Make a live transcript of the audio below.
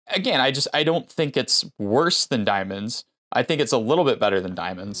again, I don't think it's worse than Diamonds. I think it's a little bit better than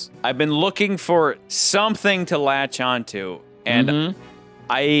Diamonds. I've been looking for something to latch onto, and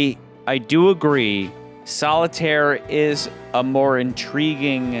I do agree. Solitaire is a more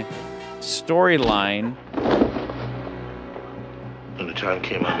intriguing storyline. When the time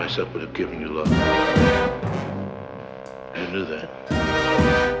came, I myself would have given you love. You knew that.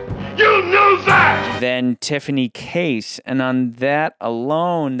 You knew that! Than Tiffany Case, and on that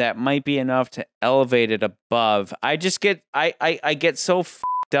alone, that might be enough to elevate it above. I just get, I get so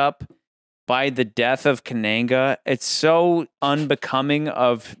f***ed up by the death of Kananga. It's so unbecoming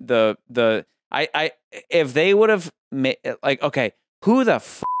of if they would have made, like, okay, who the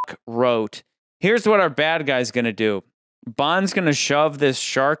f*** wrote, here's what our bad guy's gonna do. Bond's gonna shove this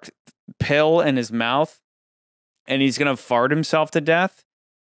shark pill in his mouth, and he's gonna fart himself to death.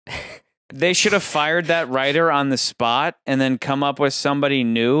 They should have fired that writer on the spot and then come up with somebody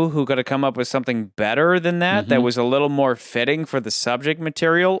new who could have come up with something better than that, that was a little more fitting for the subject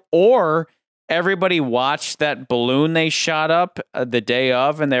material. Or everybody watched that balloon they shot up the day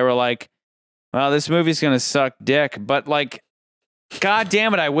of, and they were like, well, this movie's going to suck dick. But, like, God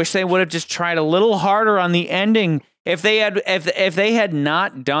damn it, I wish they would have just tried a little harder on the ending. If they had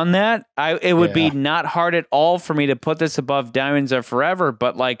not done that, it would be not hard at all for me to put this above Diamonds Are Forever.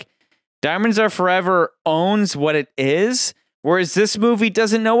 But, like, Diamonds Are Forever owns what it is, whereas this movie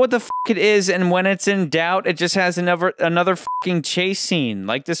doesn't know what the fuck it is, and when it's in doubt, it just has another fucking chase scene.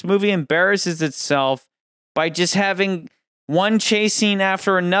 Like, this movie embarrasses itself by just having one chase scene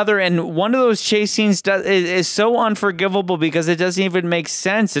after another, and one of those chase scenes is so unforgivable because it doesn't even make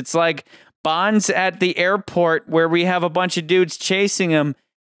sense. It's like Bond's at the airport where we have a bunch of dudes chasing him,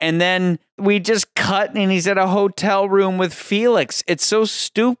 and then we just cut and he's at a hotel room with Felix. It's so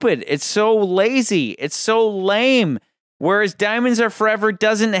stupid. It's so lazy. It's so lame. Whereas Diamonds Are Forever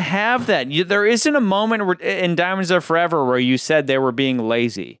doesn't have that. There isn't a moment in Diamonds Are Forever where you said they were being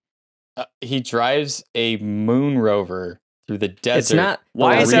lazy. He drives a moon rover through the desert. It's not.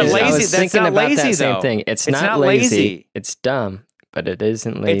 Why is that lazy? I was That's thinking not about lazy, that same though. thing. It's not lazy. It's dumb, but it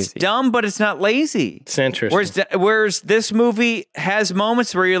isn't lazy. It's dumb, but it's not lazy. It's interesting. Whereas this movie has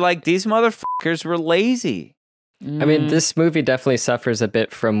moments where you're like, these motherfuckers were lazy. I mean, this movie definitely suffers a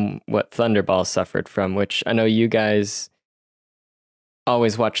bit from what Thunderball suffered from, which I know you guys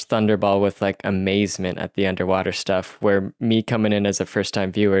always watch Thunderball with, like, amazement at the underwater stuff, where me coming in as a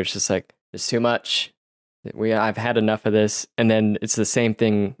first-time viewer, it's just like, there's too much. I've had enough of this. And then it's the same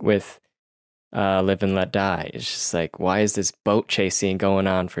thing with Live and Let Die. It's just like, why is this boat chase scene going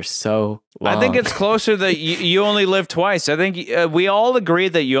on for so long? I think it's closer that you only live twice. I think we all agree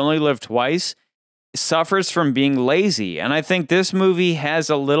that You Only Live Twice suffers from being lazy. And I think this movie has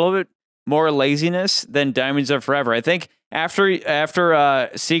a little bit more laziness than Diamonds Are Forever. I think after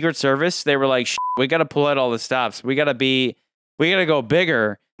Secret Service, they were like, we got to pull out all the stops. We got to go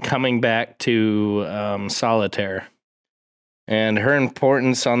bigger. Coming back to Solitaire and her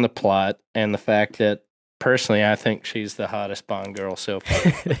importance on the plot, and the fact that personally I think she's the hottest Bond girl so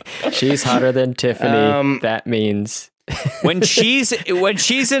far. She's hotter than Tiffany. That means when she's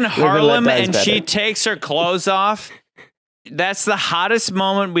in Harlem and she takes her clothes off, that's the hottest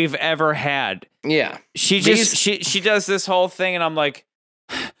moment we've ever had. Yeah. She does this whole thing and I'm like,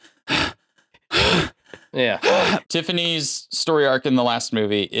 yeah. Tiffany's story arc in the last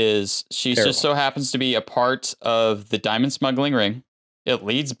movie is just so happens to be a part of the diamond smuggling ring. It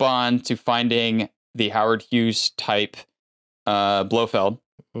leads Bond to finding the Howard Hughes type Blofeld.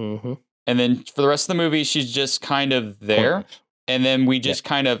 Mm-hmm. And then for the rest of the movie, she's just kind of there. And then we just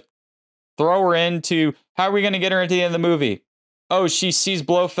kind of throw her into, how are we going to get her at the end of the movie? Oh, she sees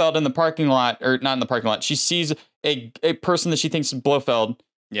Blofeld in the parking lot, or not in the parking lot. She sees a person that she thinks is Blofeld.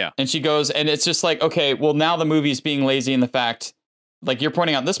 Yeah. And she goes, and it's just like, okay, well, now the movie's being lazy in the fact, like you're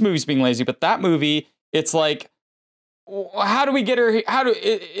pointing out, this movie's being lazy, but that movie, it's like, how do we get her?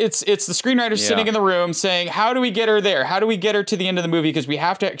 It's the screenwriter sitting in the room saying, how do we get her there? How do we get her to the end of the movie? Because we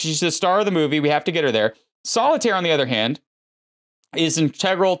have to, she's the star of the movie. We have to get her there. Solitaire, on the other hand, is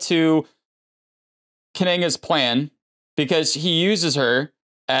integral to Kananga's plan because he uses her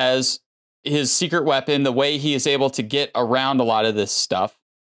as his secret weapon, the way he is able to get around a lot of this stuff.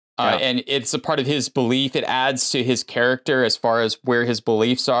 And it's a part of his belief. It adds to his character as far as where his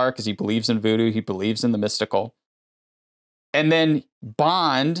beliefs are, because he believes in voodoo. He believes in the mystical. And then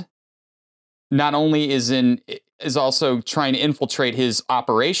Bond not only is also trying to infiltrate his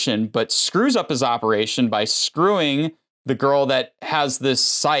operation, but screws up his operation by screwing the girl that has this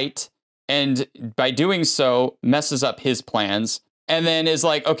sight. And by doing so, messes up his plans. And then is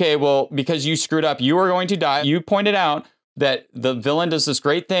like, okay, well, because you screwed up, you are going to die. You pointed out, that the villain does this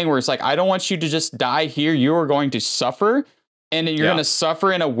great thing where it's like, I don't want you to just die here. You are going to suffer. And you're going to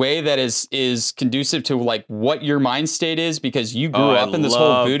suffer in a way that is conducive to like what your mind state is because you grew up in this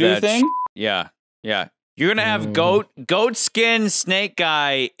whole voodoo thing. Yeah. Yeah. You're going to have goat skin snake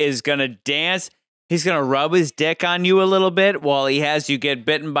guy is going to dance. He's going to rub his dick on you a little bit while he has you get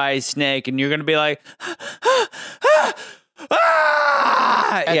bitten by a snake. And you're going to be like,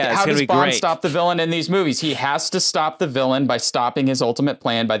 yeah, how does Bond stop the villain in these movies? He has to stop the villain by stopping his ultimate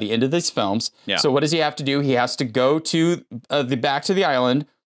plan by the end of these films. Yeah. So what does he have to do? He has to go to back to the island,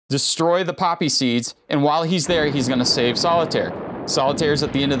 destroy the poppy seeds, and while he's there, he's going to save Solitaire. Solitaire's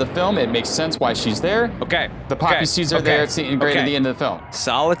at the end of the film. It makes sense why she's there. Okay. The poppy seeds are there. It's integrated at the end of the film.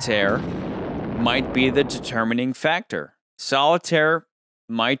 Solitaire might be the determining factor. Solitaire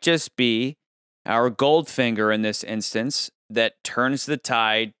might just be our Goldfinger in this instance that turns the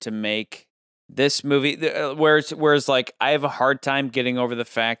tide to make this movie. Whereas like I have a hard time getting over the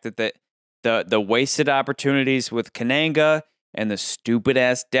fact that the wasted opportunities with Kananga and the stupid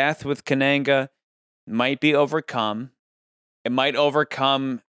ass death with Kananga might be overcome. It might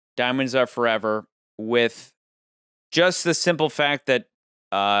overcome Diamonds Are Forever with just the simple fact that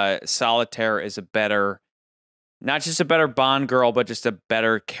Solitaire is a better, not just a better Bond girl, but just a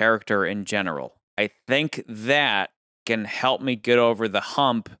better character in general. I think that can help me get over the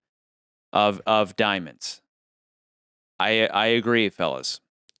hump of Diamonds. I agree, fellas.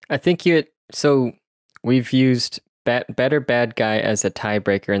 I think so we've used better bad guy as a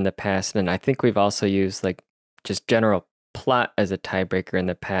tiebreaker in the past, and I think we've also used like just general plot as a tiebreaker in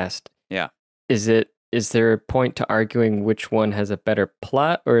the past. Yeah. Is there a point to arguing which one has a better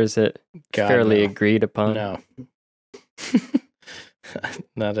plot, or is it fairly agreed upon? No.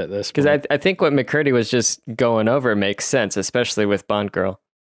 Not at this point. Because I think what McCurdy was just going over makes sense, especially with Bond Girl.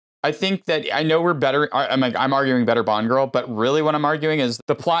 I think that I know we're better. I'm arguing better Bond Girl, but really what I'm arguing is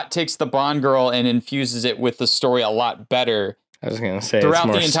the plot takes the Bond Girl and infuses it with the story a lot better. I was going to say throughout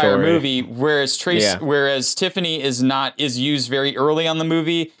the entire story. movie, whereas whereas Tiffany is used very early on the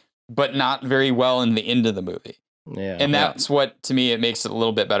movie, but not very well in the end of the movie. Yeah, and that's what to me it makes it a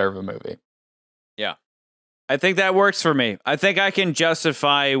little bit better of a movie. Yeah. I think that works for me. I think I can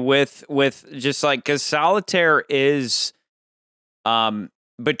justify with just like, because Solitaire is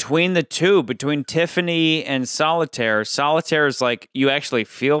between the two, between Tiffany and Solitaire is like, you actually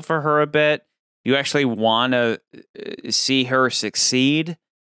feel for her a bit. You actually want to see her succeed.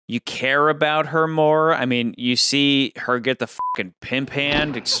 You care about her more. I mean, you see her get the fucking pimp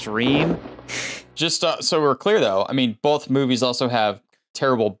hand extreme. Just so we're clear, though, I mean, both movies also have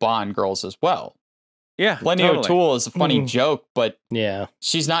terrible Bond girls as well. Yeah, Lenny O'Toole is a funny joke, but yeah,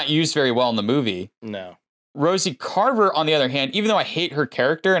 she's not used very well in the movie. No. Rosie Carver, on the other hand, even though I hate her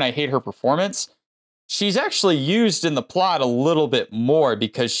character and I hate her performance, she's actually used in the plot a little bit more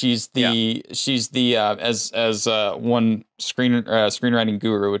because she's the as one screenwriting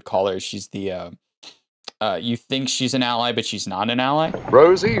guru would call her, she's the you think she's an ally, but she's not an ally.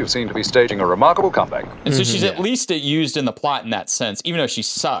 Rosie, you seem to be staging a remarkable comeback. And so she's at least used in the plot in that sense, even though she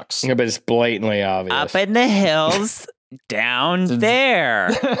sucks. Yeah, but it's blatantly obvious. Up in the hills, down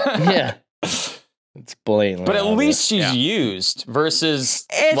there. Yeah. It's blatantly But at obvious. least she's used versus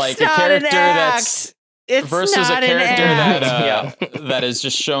It's like a not character an act. that's It's not an act. that has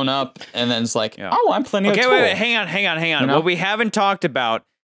just shown up and then it's like, oh, I'm plenty of Okay, tool. wait, hang on. You know? What we haven't talked about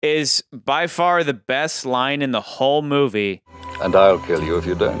is by far the best line in the whole movie. And I'll kill you if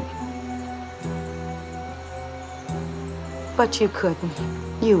you don't. But you couldn't.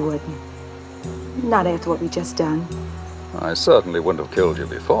 You wouldn't. Not after what we just done. I certainly wouldn't have killed you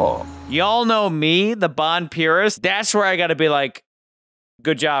before. Y'all know me, the Bond purist. That's where I got to be like,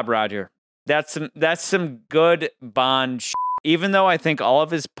 good job, Roger. That's some good Bond shit. Even though I think all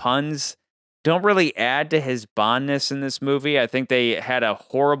of his puns don't really add to his Bondness in this movie. I think they had a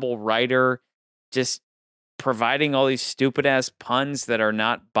horrible writer just providing all these stupid ass puns that are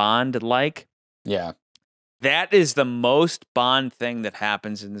not Bond-like. Yeah. That is the most Bond thing that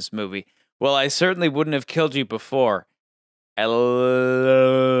happens in this movie. Well, I certainly wouldn't have killed you before. I love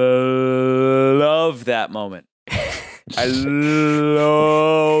that moment. I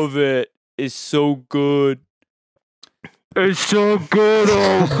love it. It's so good. It's so good.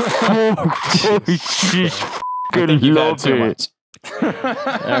 I think you've had too much. All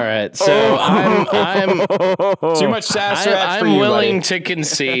right, so I'm too much Sazerac for you, I'm willing buddy. to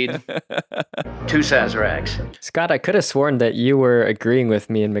concede. 2 Sazeracs. Scott, I could have sworn that you were agreeing with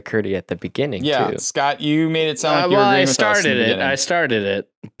me and McCurdy at the beginning, Yeah, too. Scott, you made it sound like you were Well, agreeing I with us in the started it. beginning. I started it,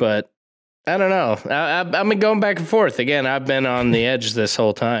 but I don't know. I've been going back and forth. Again, I've been on the edge this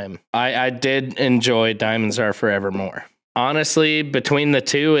whole time. I did enjoy Diamonds Are Forever more. honestly, between the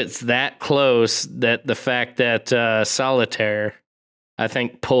two, it's that close that the fact that Solitaire, I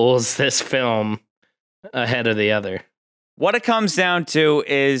think, pulls this film ahead of the other. What it comes down to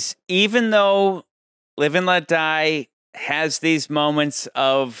is, even though Live and Let Die has these moments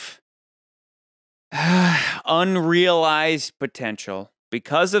of unrealized potential,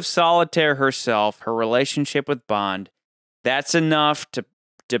 because of Solitaire herself, her relationship with Bond, that's enough to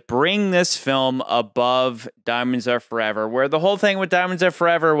bring this film above Diamonds Are Forever, where the whole thing with Diamonds Are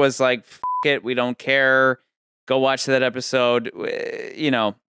Forever was like, F it, we don't care. Go watch that episode. You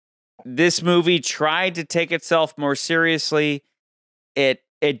know, this movie tried to take itself more seriously. It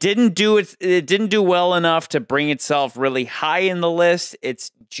didn't do well enough to bring itself really high in the list.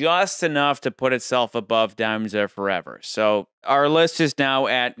 It's just enough to put itself above Diamonds Are Forever. So our list is now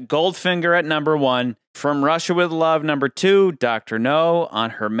at Goldfinger at number 1, From Russia with Love number 2, Dr. No,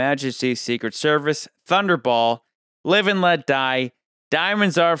 On Her Majesty's Secret Service, Thunderball, Live and Let Die,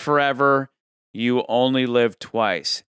 Diamonds Are Forever, You Only Live Twice.